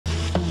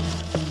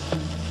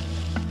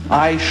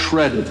I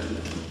shredded.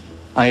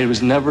 I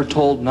was never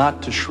told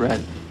not to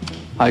shred.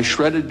 I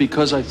shredded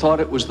because I thought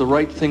it was the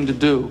right thing to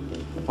do.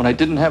 When I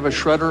didn't have a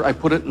shredder, I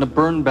put it in a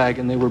burn bag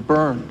and they were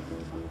burned.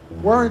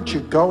 Weren't you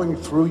going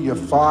through your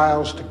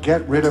files to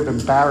get rid of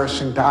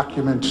embarrassing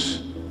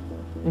documents?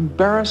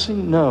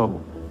 Embarrassing?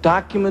 No.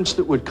 Documents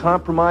that would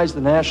compromise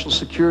the national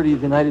security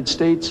of the United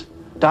States,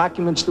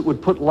 documents that would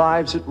put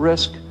lives at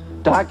risk,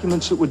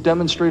 documents that would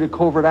demonstrate a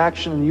covert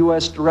action in the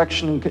U.S.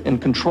 direction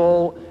and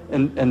control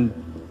and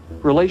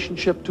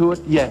relationship to it,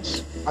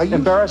 yes.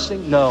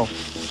 Embarrassing? No.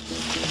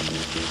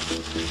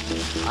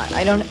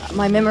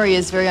 My memory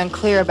is very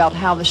unclear about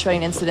how the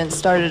shredding incident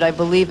started. I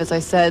believe, as I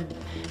said,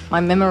 my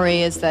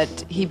memory is that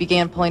he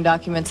began pulling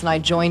documents and I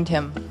joined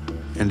him.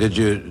 And did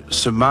you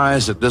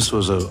surmise that this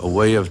was a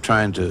way of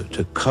trying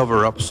to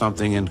cover up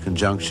something in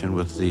conjunction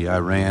with the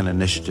Iran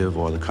initiative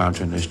or the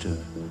Contra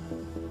initiative?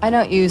 I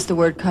don't use the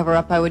word cover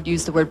up, I would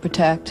use the word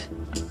protect.